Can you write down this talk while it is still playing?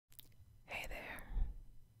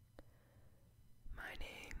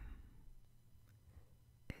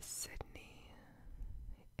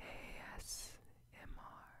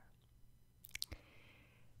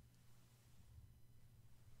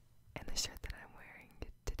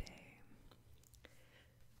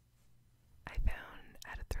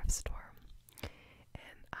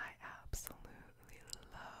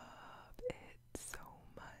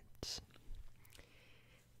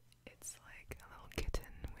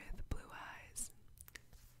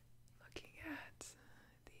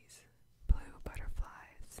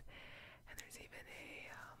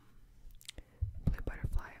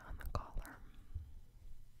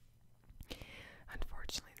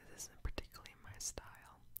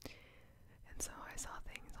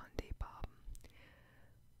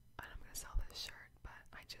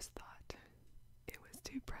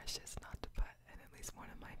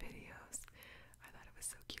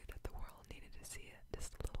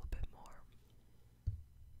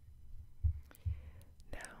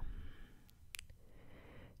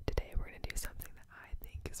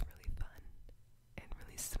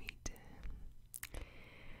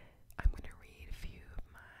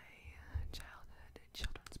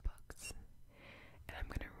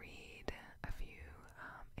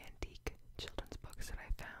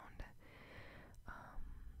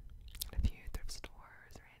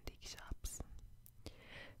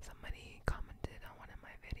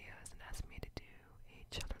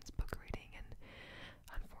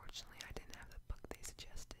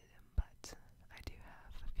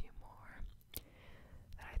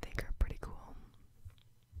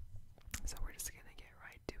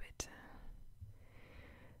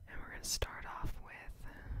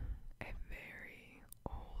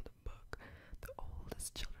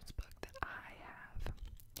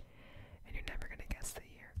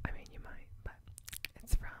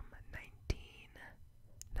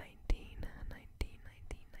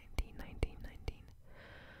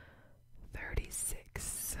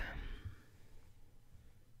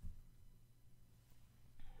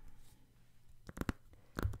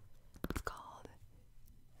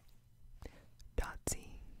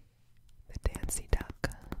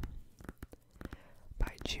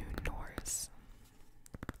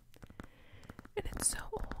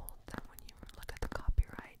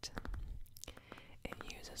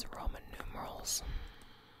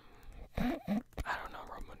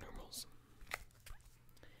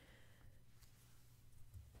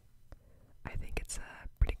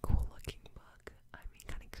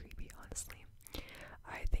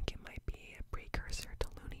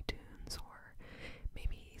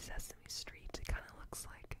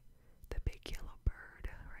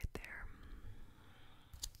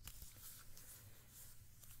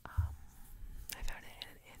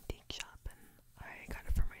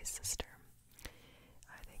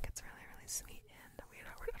sweet, and I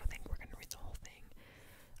don't think we're going to read the whole thing,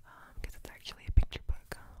 because it's actually a picture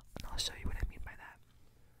book, and I'll show you what I mean by that.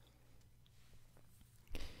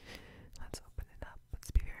 Let's open it up.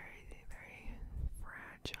 Let's be very, very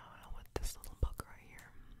fragile with this little book right here.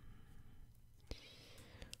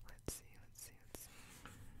 Let's see.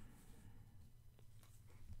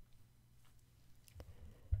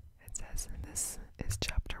 It says, this is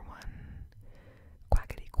chapter 1.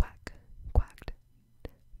 Quackity quack, quacked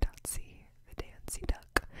Dotsy, the Dancy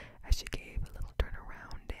duck, as she gave a little turn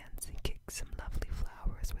around. Dancy kicked some lovely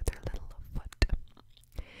flowers with her little foot.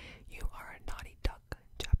 You are a naughty duck,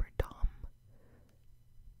 jabbered Tom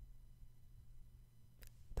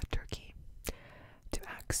the turkey, to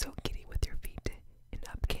act so giddy with your feet. And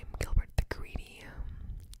up came Gilbert the greedy.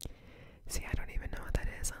 See, I don't even know what that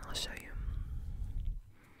is, and I'll show you.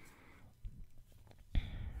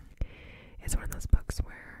 It's one of those books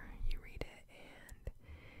where you read it and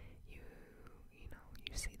you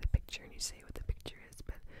see the picture and you say what the picture is,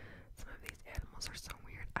 but some of these animals are so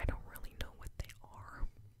weird, I don't really know what they are.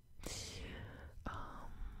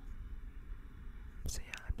 So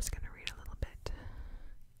yeah, I'm just gonna read a little bit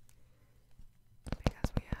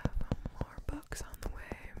because we have more books on the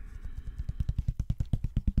way.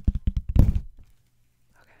 Okay.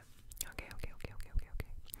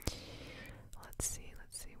 Let's see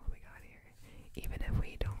what we got here. Even if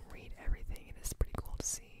we don't read everything, it is pretty cool to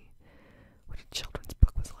see what a children's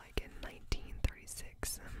book was like in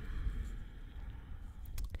 1936.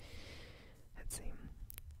 Let's see.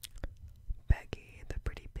 Peggy, the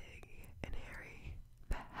pretty pig, and Harry,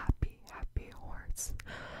 the happy, happy horse.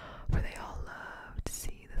 For they all loved to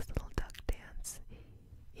see this little duck dance.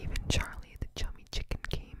 Even Charlie, the chummy chicken,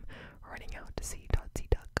 came running out to see Dotsy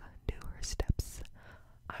Duck do her steps.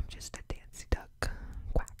 I'm just a dancy duck,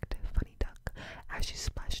 quacked Funny Duck, as she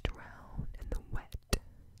splashed around in the wet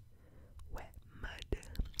mud.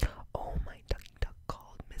 Oh, my ducky duck,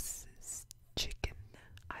 called Mrs. Chicken.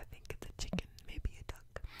 I think it's a chicken, maybe a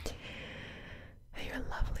duck. Your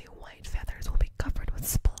lovely white feathers will be covered with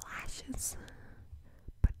splashes.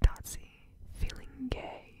 But Dotsy, feeling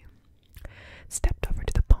gay, stepped over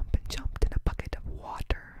to the pump and jumped in a bucket of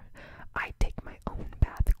water. I take my own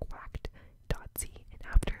bath, quacked Dotsy, and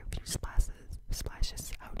after a few splashes,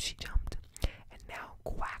 out she jumped, and now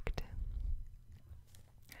quacked.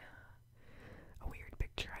 A weird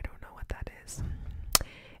picture, I don't know what that is.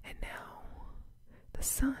 And now the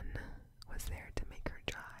sun was there to make her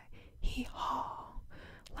dry. Hee-haw,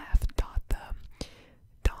 laughed Dot the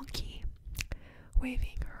donkey,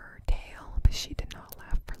 waving her tail, but she did not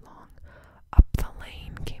laugh for long. Up the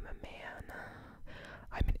lane came a man.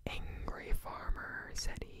 I'm an angry farmer,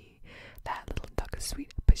 said he. That little duck is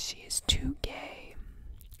sweet, but she is too gay.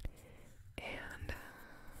 And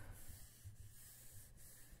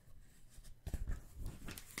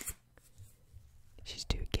she's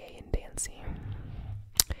too gay and dancy.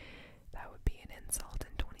 That would be an insult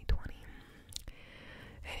in 2020.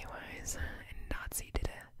 Anyways, and Dotsy did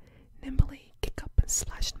a nimbly kick up and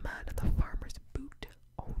splashed mud on the farmer's boot.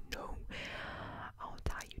 Oh no, I'll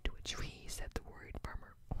tie you to a tree, said the worried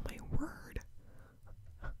farmer. Oh my word.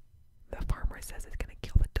 The farmer says it's gonna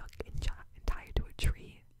kill the duck and tie it to a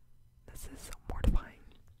tree. This is so mortifying.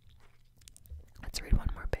 Let's read one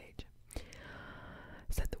more page,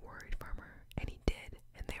 said the worried farmer, and he did,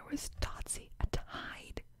 and there was Dotsy, a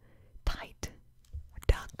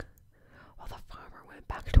duck, while the farmer went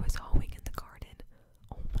back to his hoeing in the garden.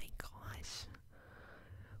 Oh my gosh.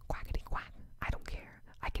 Quackity quack, I don't care,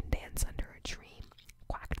 I can dance under a tree,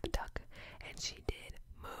 quacked the duck, and she did.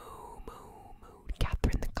 Moo, moo, mooed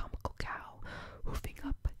Catherine the comical cow, hoofing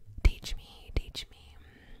up, teach me, teach me.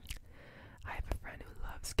 I have a friend who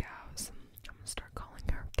loves cows. I'm gonna start calling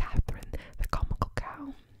her Catherine the comical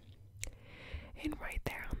cow. And right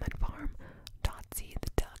there on that farm, Dotsy the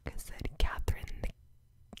duck said Catherine the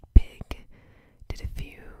pig did a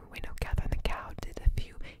few, Catherine the cow did a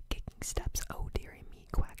few kicking steps. Oh dearie me,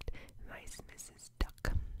 quacked nice Mrs.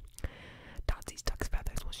 Duck. Dotsy's duck's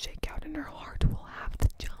feathers will shake out and her heart will have the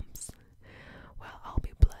jumps. Well, I'll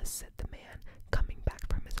be blessed, said the man, coming back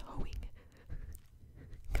from his hoeing.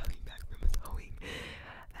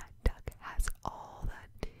 That duck has all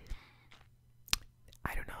that.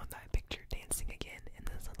 I don't know, that picture dancing again, and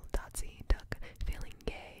this little Dotsy duck, feeling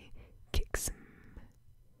gay, kicks some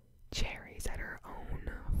cherries at her own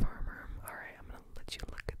farmer. Alright, I'm gonna let you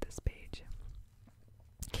look at this page.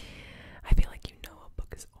 I feel like you know a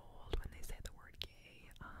book is old when they say the word gay.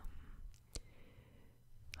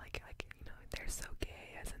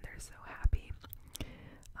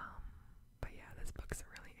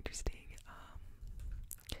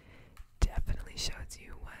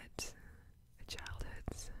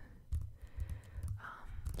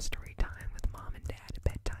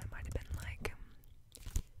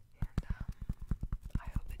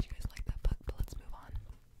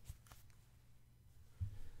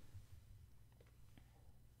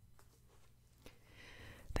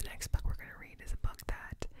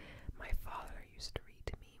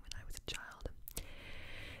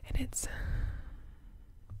 It's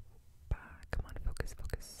come on, focus,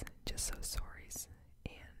 focus. Just So Stories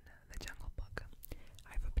and The Jungle Book.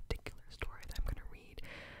 I have a particular story that I'm gonna read.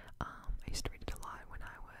 I used to read it a lot when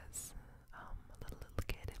I was a little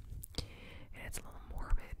kid, and it's a little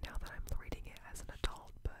morbid now that I'm reading it as an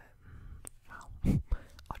adult. But wow,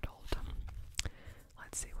 adult.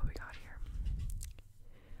 Let's see what we got here.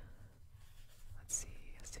 Let's see.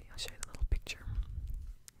 I'll show you the little picture.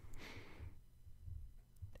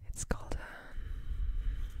 It's called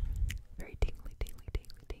very tingly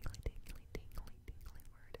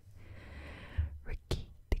word. Ricky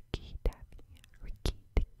Dicky Tabby. Ricky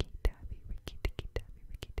Dicky Tabby. Ricky Dicky Tabby.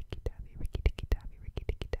 Ricky Dicky Tabby. Ricky Dicky Tabby. Ricky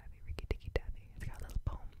Dicky Tabby. Ricky Dicky Tabby. It's got a little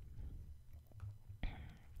poem.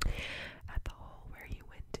 At the hole where he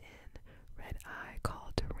went in, Red Eye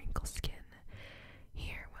called to Wrinkle Skin.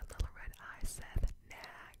 Hear what little Red Eye saith,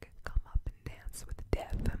 nag, come up and dance with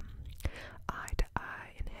Dev. Eye to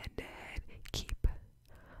eye and head to head, keep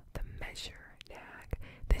the measure, nag.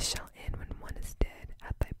 This shall end when one is dead,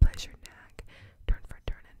 at thy pleasure, nag. Turn for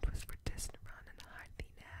turn and twist for twist, run and hide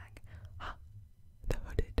thee, nag. Ha! The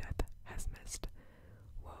hooded death has missed.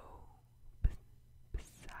 Woe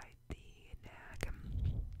beside thee, nag.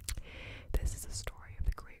 This is a story of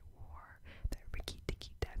the Great War that Ricky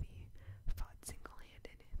Dicky Davy fought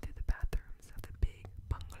single-handed through the bathrooms of the big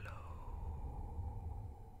bungalow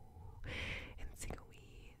in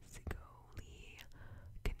Sigoli,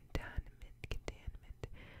 Containment.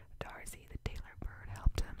 Darcy, the tailor bird,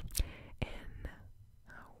 helped him, and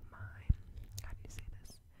oh my, how do you say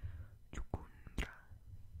this? Chukundra,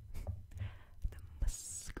 the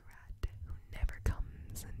muskrat who never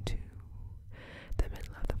comes into the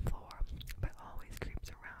middle of the floor, but always creeps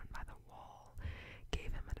around by the wall,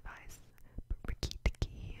 gave him advice, but Ricky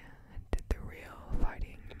Dicky did the real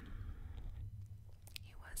fighting.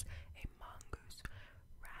 He was a mongoose,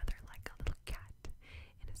 rather like a little cat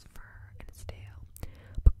in his fur and his tail,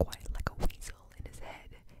 but quite like a weasel in his head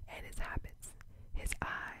and his habits. His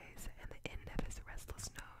eyes and the end of his restless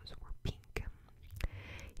nose were pink.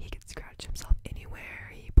 He could scratch himself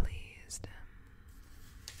anywhere he pleased.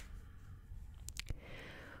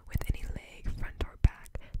 With any leg, front or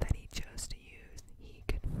back, that he chose to use, he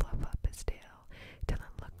could fluff up his tail till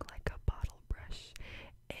it looked like a bottle brush,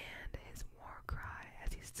 and his war cry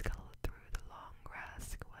as he scuttled through the long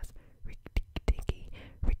grass was Ricky-Dicky,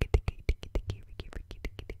 Ricky-Dicky, Ricky, Ricky-Dicky, Ricky,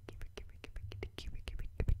 Ricky-Dicky, Ricky,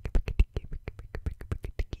 Ricky-Dicky,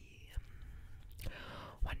 Ricky-Dicky.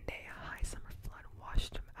 One day a high summer flood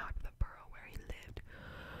washed him out of the burrow where he lived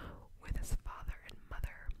with his father and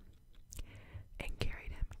mother, and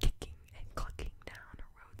carried him kicking and clucking down a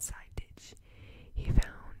roadside ditch. He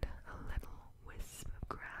found a little wisp of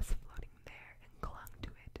grass floating there and clung to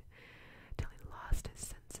it till he lost his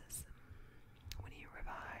senses. When he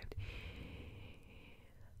revived,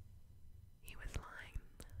 he was lying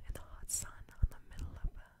in the hot sun on the middle of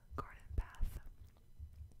a garden path,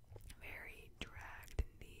 very dragged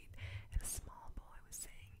indeed, and a small boy was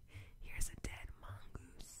saying, "Here's a dead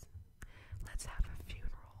mongoose. Let's have a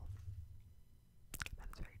funeral."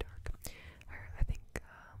 That's very dark. I think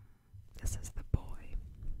this is the boy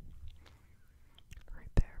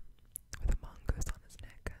right there with a mongoose on his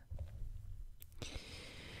neck.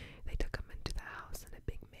 They took him into the house, and a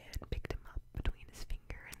big man picked him up between his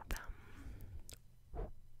finger and thumb.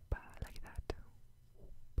 Whoop, like that.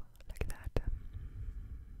 Whoop, like that.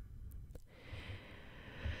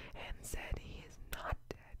 And said, "He is not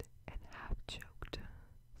dead," and half choked.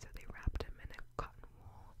 So they wrapped him in a cotton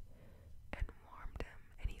wool and warmed him,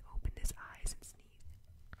 and he opened his eyes and sneezed.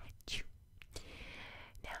 Achoo.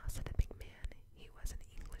 Now, said the big man, he was an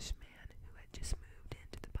Englishman who had just moved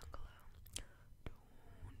into the bungalow.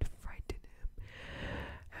 Don't frighten him,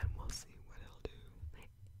 and we'll see what he'll do.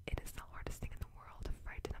 It is the hardest thing in the world to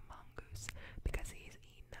frighten a mongoose, because he is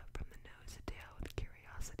eaten up from the nose to tail with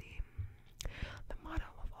curiosity. The motto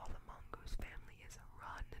of all the mongoose family is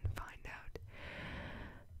run and find out.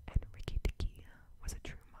 And Ricky Dicky was a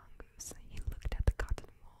true mongoose. He looked at the cotton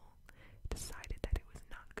wool, decided that it was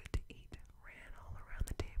not good to eat, ran all around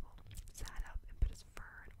the table, sat up and put his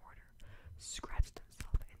fur in order, scratched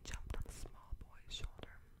himself, and jumped on the small boy's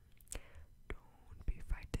shoulder. "Don't be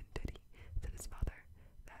frightened, Diddy," said his father.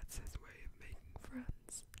 "That's his way of making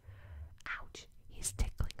friends." "Ouch, he's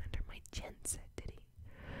tickling under my chin," said Diddy.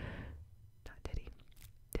 Not Diddy.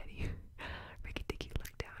 Diddy. Ricky Dicky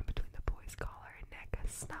looked down between the boy's collar and neck,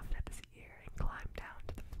 snuffed at his ear, and climbed down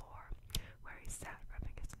to the floor, where he sat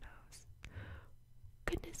rubbing his nose.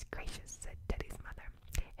 "Goodness gracious," said Diddy's mother,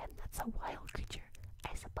 "and that's a wild creature.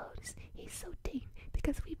 I suppose he's so tame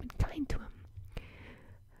because we've been kind to him."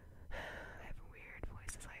 I have a weird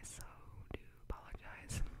voice as I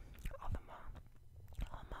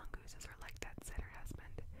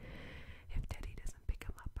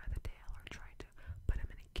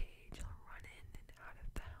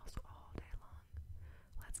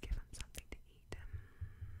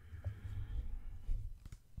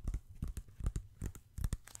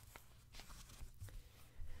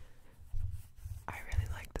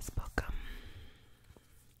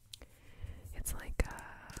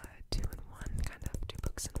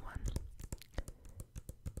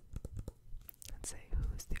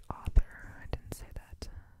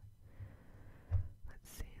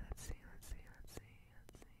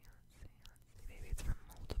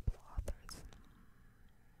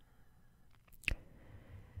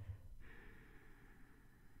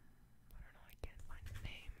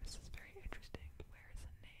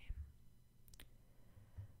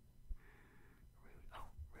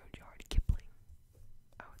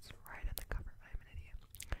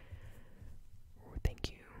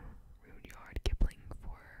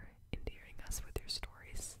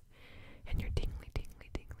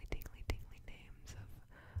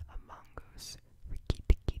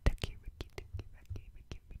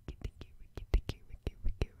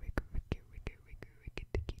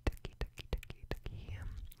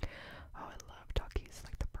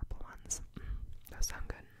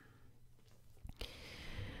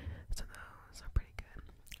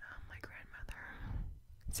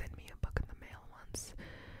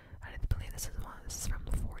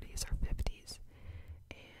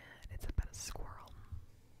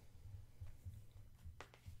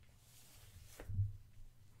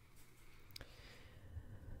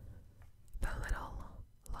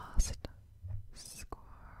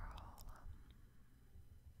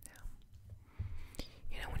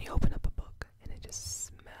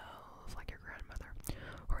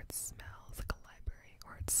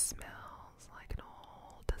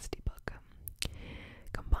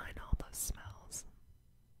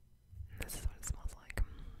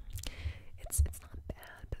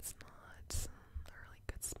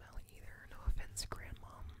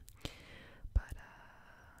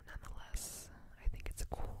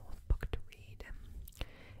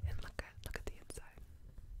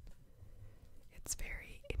It's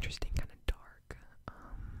very interesting, kind of dark.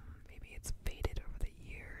 Maybe it's faded over the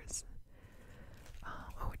years.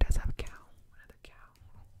 Oh, it does have a cow. Another cow.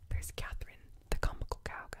 There's Catherine, the comical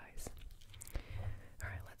cow, guys.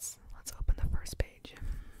 Alright, let's open the first page.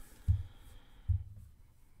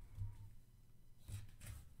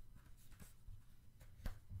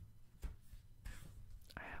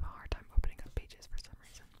 I have a hard time opening up pages for some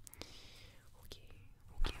reason.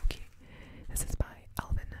 Okay. This is by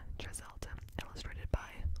Alvin Trezelta, illustrated by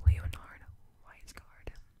Leonard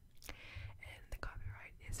Weisgard. And the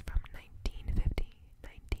copyright is from 1950.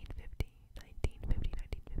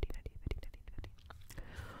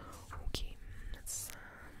 Okay, let's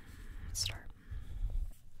start.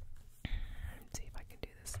 Let's see if I can do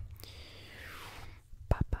this.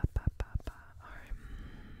 Alright.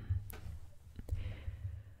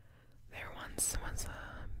 There once was a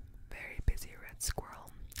very busy red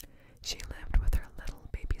squirrel. She lived with her little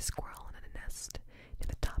baby squirrel in a nest near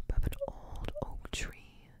the top of an old oak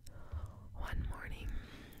tree. One morning,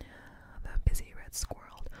 the busy red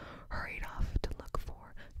squirrel hurried off to look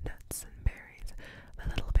for nuts and berries. The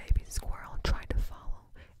little baby squirrel tried to follow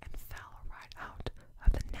and fell right out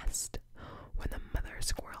of the nest. When the mother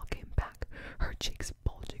squirrel came back, her cheeks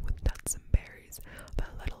bulging with nuts and berries, the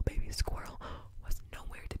little baby squirrel was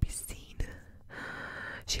nowhere to be seen.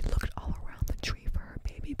 She looked all around the tree for her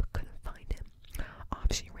baby, but couldn't find him.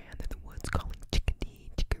 Off she ran through the woods, calling,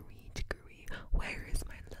 "Chickadee, chicory, chicory, where is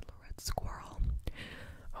my little red squirrel?"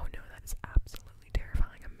 Oh no, that is absolutely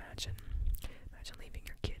terrifying. Imagine leaving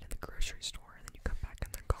your kid in the grocery store and then you come back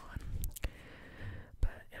and they're gone.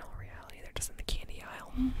 But in all reality, they're just in the candy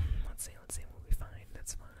aisle. Let's see what we find.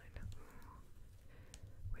 That's fine.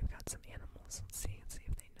 We've got some animals. Let's see if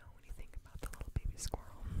they know anything about the little baby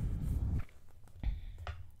squirrel.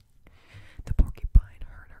 The porcupine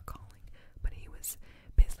heard her calling, but he was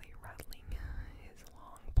busily rattling his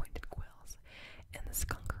long pointed quills, and the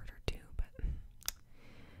skunk heard her too, but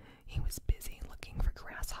he was busy looking for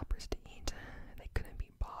grasshoppers to eat. They couldn't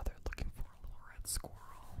be bothered looking for a little red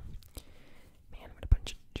squirrel. Man, what a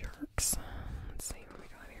bunch of jerks. Let's see what we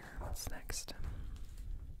got here. What's next?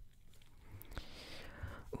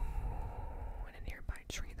 Ooh, in a nearby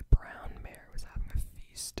tree, the brown bear was having a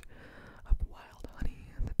feast of wild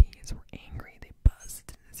honey. The bees were angry. They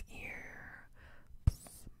buzzed in his ear. Buzz,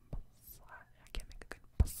 buzz. I can't make a good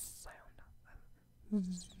buzz sound.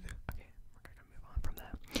 Okay, we're gonna move on from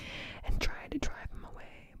that. And tried to drive him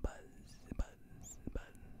away. Buzz, buzz,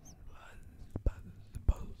 buzz, buzz, buzz,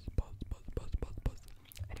 buzz, buzz, buzz, buzz, buzz.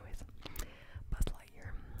 Anyways, Buzz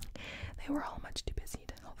Lightyear. They were all much too busy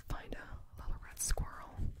to help find a little red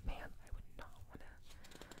squirrel. Man, I would not want to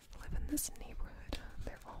live in this neighborhood.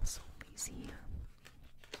 They're all so lazy.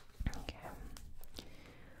 Okay.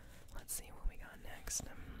 Let's see what we got next.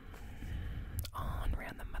 On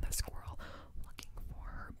ran the mother squirrel, looking for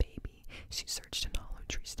her baby. She searched in hollow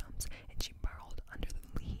tree stumps, and she burrowed under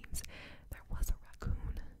the leaves. There was a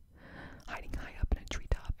raccoon hiding high up in a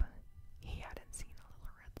treetop. He hadn't seen a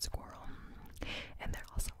little red squirrel. And there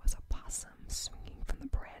also was a possum swinging from the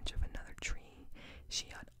branch of another tree. She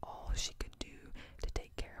had all she could do to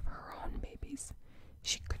take care of her own babies.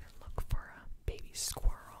 She couldn't look for a baby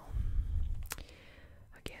squirrel.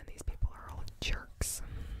 Again, these people are all jerks.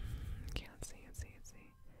 Okay, let's see.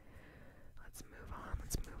 Let's move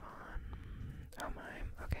on. Oh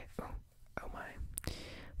my. Okay. Oh my.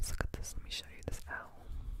 Let's look at this. Let me show you this owl.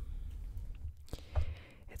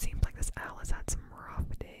 It seems like this owl has had some rough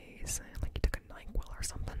days. Like he took a NyQuil or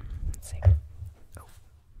something. Let's see. Oh.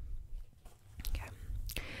 Okay.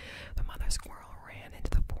 The mother squirrel ran into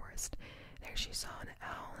the forest. There she saw an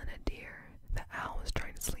owl and a deer. The owl was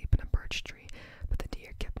trying to sleep in a birch tree, but the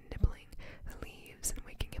deer kept nibbling the leaves and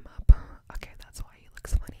waking him up. Okay, that's why he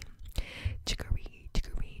looks funny. Chicory,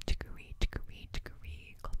 chicory, chicory, chicory,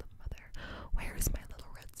 chicory, called the mother. Where is my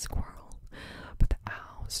little red squirrel? But the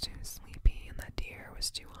owl was too sleepy and the deer was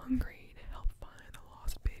too hungry to help find the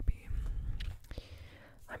lost baby.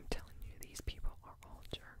 I'm telling you, these people are all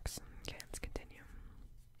jerks. Okay, let's continue.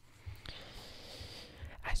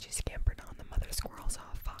 As she scampered on, the mother squirrel saw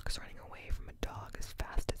a fox running away from a dog as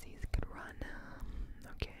fast as he could run.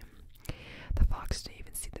 Okay. The fox didn't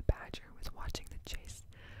even see the badger who was watching the chase,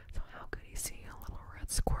 so how could he see a little red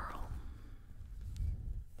squirrel?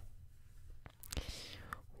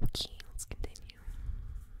 Okay, let's continue.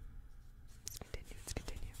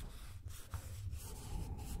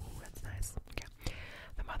 Ooh, that's nice. Okay.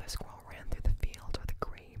 The mother squirrel ran through the field where the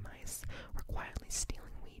gray mice were quietly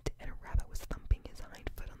stealing wheat, and a rabbit was thumping his hind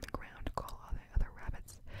foot on the ground to call other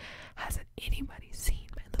rabbits. Hasn't anybody seen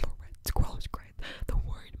my little red squirrel? Cried the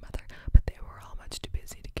worried mother, but they were all much too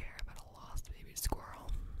busy to care about a lost baby squirrel.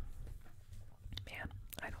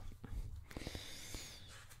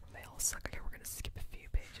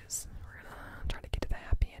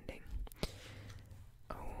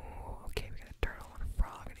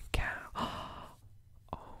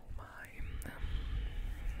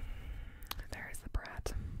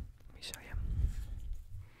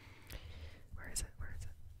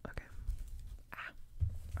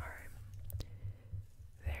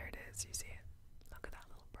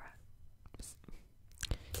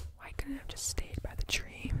 couldn't have just stayed by the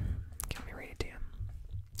tree. Can we read it to you?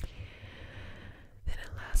 Then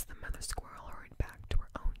at last the mother squirrel hurried back to her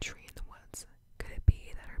own tree in the woods. Could it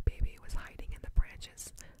be that her baby was hiding in the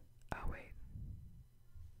branches? Oh, wait.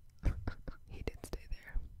 He did stay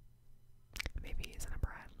there. Maybe he isn't a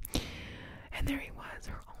brat. And there he was,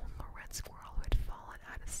 her own little red squirrel who had fallen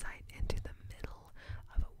out of sight into the middle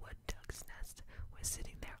of a wood duck's nest, was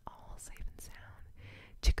sitting there all safe and sound.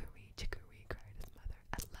 Chicory, chicory, cried his mother.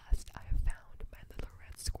 At last I have found my little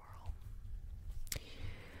red squirrel.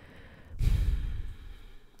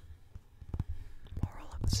 Moral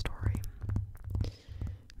of the story.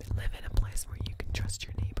 Live in a place where you can trust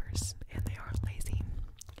your neighbors and they aren't lazy.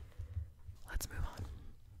 Let's move on.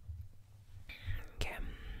 Okay.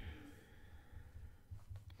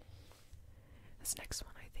 This next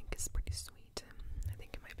one I think is pretty sweet. I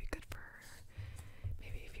think it might be good for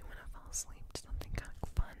maybe if you want to fall asleep to something kind of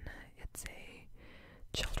fun. It's a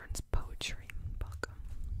children's poetry book.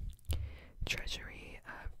 Treasury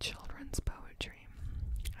of Children's Poetry.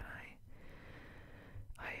 And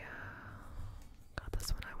I got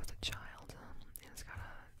this when I was a child. It's got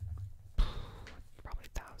probably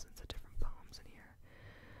thousands of different poems in here.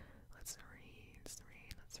 Let's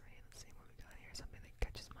see what we got here. Something that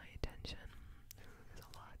catches my attention. Ooh, there's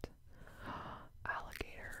a lot.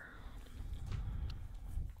 Alligator.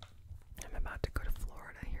 I'm about to go to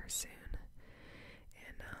Florida here soon.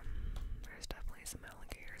 And there's definitely some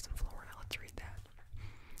alligators in Florida. Let's read that.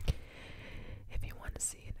 If you want to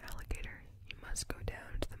see an alligator, you must go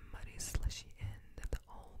down to the muddy, slushy end of the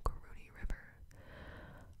old Caroni River.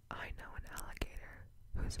 I know an alligator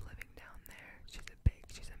who's living down there. She's a big,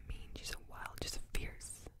 she's a mean, she's a wild, she's a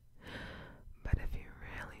fierce. But if you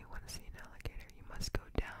really want to see an alligator, you must go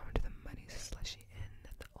down to the muddy, slushy end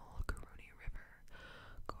of the old Caroni River.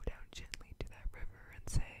 Go down gently to that river and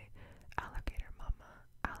say, alligator mama,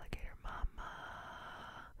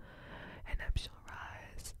 and up she'll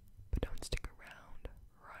rise. But don't stick around.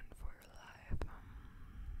 Run for your life.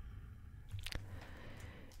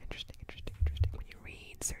 Interesting. When you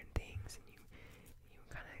read certain things and you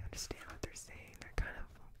kind of understand what they're saying, they're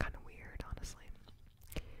kind of weird, honestly.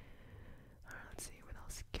 Alright, let's see what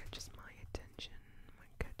else catches my attention.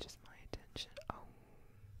 Oh,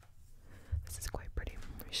 this is quite pretty.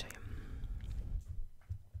 Let me show you.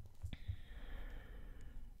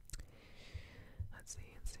 Let's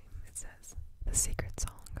see. It says, The Secret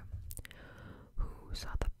Song. Who saw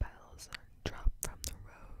the petals drop from the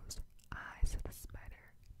rose? I saw the spider,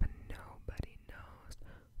 but nobody knows.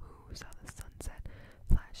 Who saw the sunset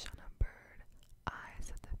flash on a bird? I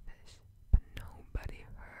saw the fish, but nobody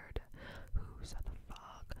heard. Who saw the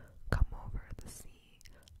fog come over the sea?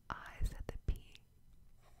 I saw the bee.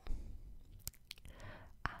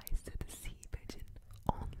 I saw the sea pigeon,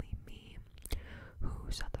 only me.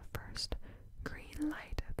 Who saw the first green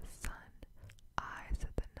light of the sun? I saw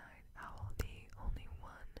the night owl, the only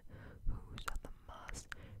one. Who saw the moss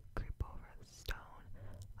creep over the stone?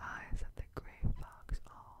 I saw the gray fox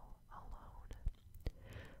all alone.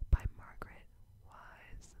 By Margaret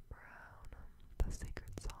Wise Brown. The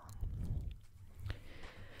Secret Song.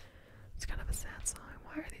 It's kind of a sad song.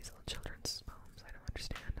 Why are these little children's poems? I don't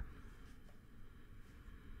understand.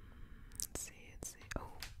 Let's see.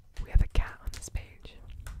 Oh, we have a cat on this page.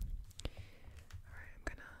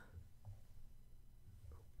 Alright,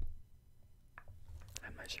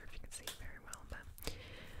 I'm not sure if you can see it very well, but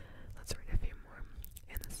let's read a few more.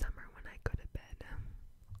 In the summer when I go to bed,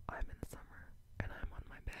 I'm in the summer and I'm on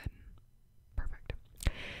my bed. Perfect.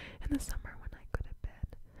 In the summer when I go to bed,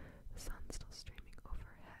 the sun's still streaming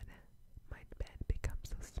overhead. My bed becomes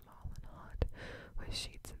so small and hot, with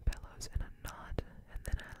sheets and pillows in a knot, and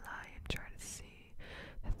then I lie and try to see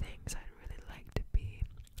the things I'd really like to be.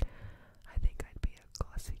 I think I'd be a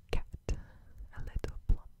glossy cat, a little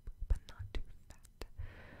plump, but not too fat.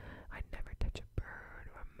 I'd never touch a bird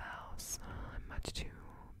or a mouse, I'm much too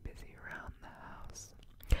busy around the house.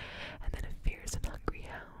 And then a fierce and hungry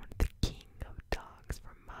hound, the king of dogs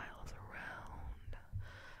for miles around,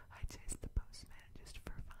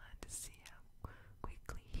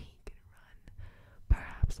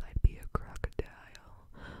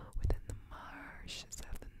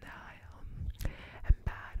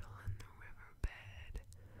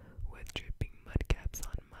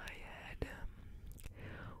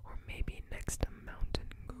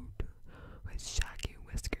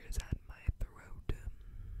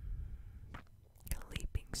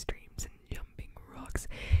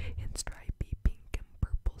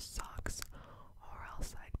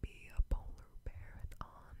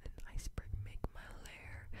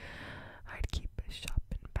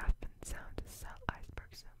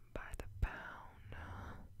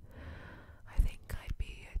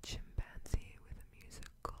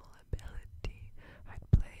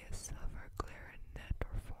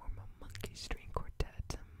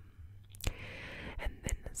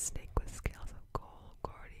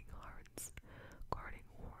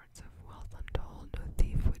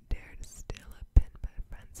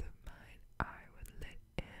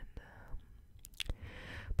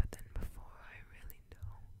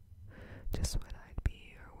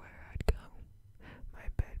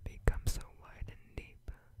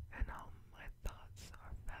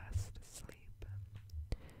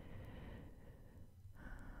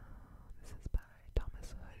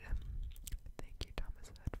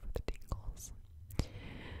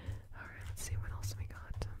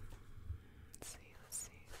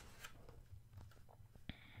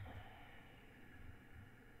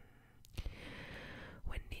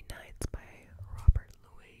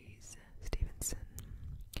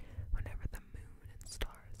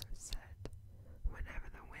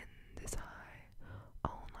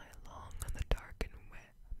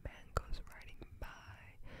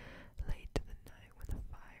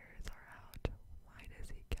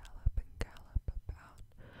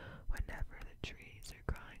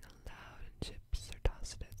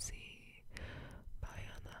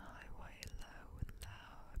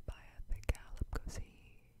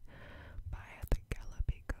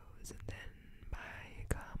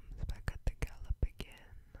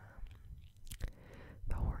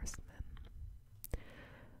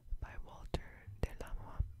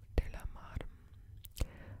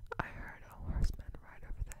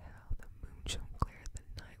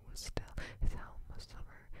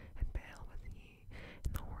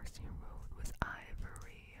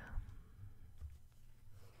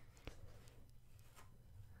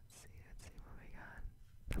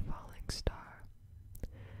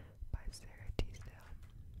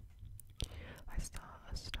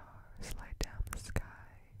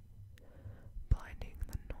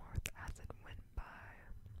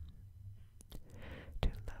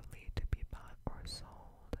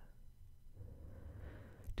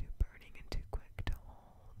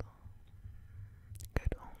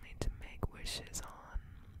 wishes on,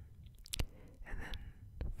 and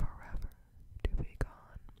then forever to be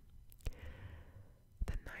gone.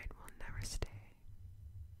 The Night Will Never Stay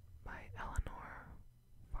by Eleanor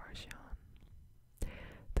Farjeon.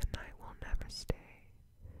 The night will never stay,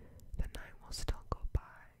 the night will still go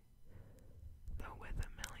by, though with a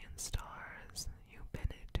million stars you pin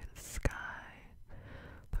it to the sky,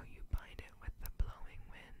 though you bind it with the blowing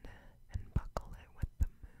wind and buckle it with the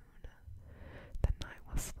moon, the night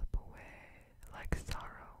will slip away like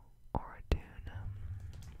sorrow or a tune.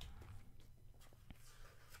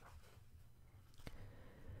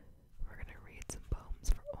 We're going to read some poems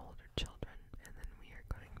for older children, and then we are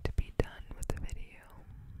going to be done with the video.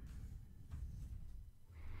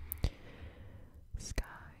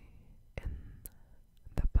 Sky in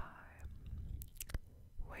the pie.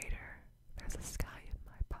 Waiter, there's a sky in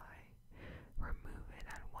my pie. Remove it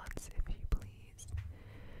at once if you please.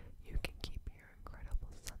 You can keep your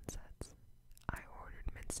incredible sunsets. I ordered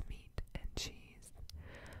mincemeat and cheese.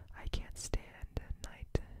 I can't stand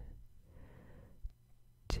night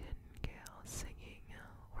Tingale singing,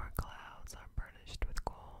 or clouds are burnished with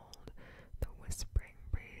gold. The whispering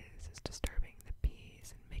breeze is disturbing the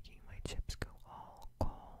peas and making my chips go all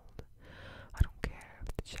cold. I don't care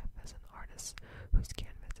if the chef is an artist whose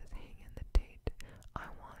canvas is hanging in the date. I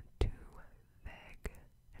want to vague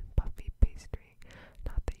and puffy pastry,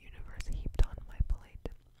 not the universe heaped on my plate.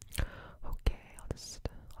 Okay,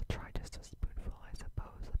 I'll try just a spoonful, I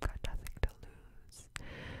suppose. I've got nothing to lose.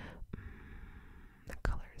 The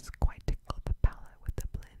colors quite tickle the palate with a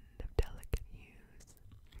blend of delicate hues.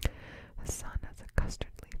 The sun has a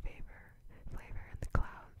custardly flavor, and the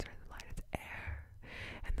clouds are as light as air,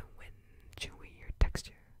 and the wind chewier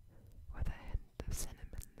texture with a hint of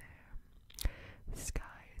cinnamon there. The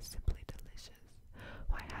sky is simply delicious.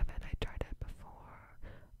 Why haven't I tried it before?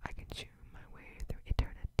 I can chew my way through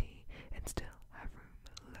eternity and still have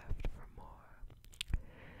room left for more.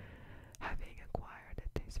 Having acquired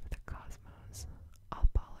a taste for the cosmos, I'll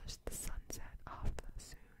polish the sunset off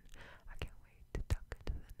soon. I can't wait to tuck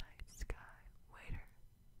into the night sky. Waiter,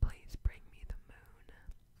 please bring me the moon.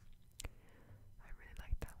 I really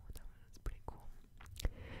like that one. That one was pretty cool.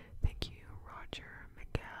 Thank you, Roger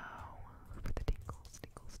McGow, for the tingles,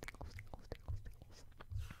 tingles, tingles, tingles, tingles, tingles.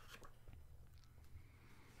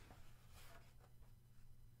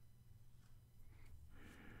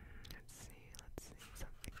 Let's see.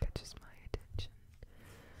 Something catches my attention.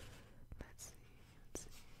 Let's see.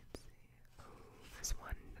 Oh, there's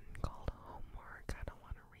one called Homework. I don't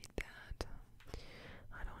want to read that.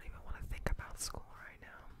 I don't even want to think about school right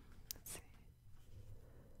now.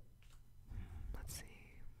 Let's see.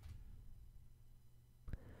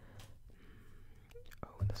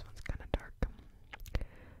 Oh, this one's kind of dark.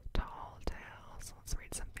 Tall Tales. Let's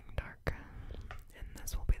read something dark. And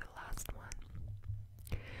this will be the last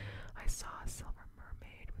one. I saw a silver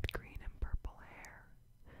mermaid with green and purple hair.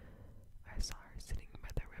 I saw her sitting by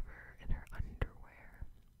the river in her underwear.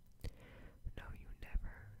 No, you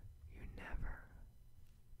never.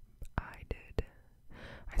 I did.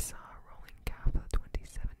 I saw a rolling calf with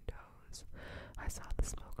 27 toes. I saw the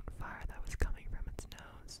smoke and fire that was coming from its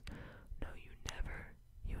nose. No, you never.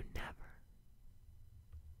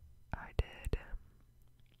 I did.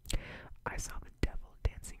 I saw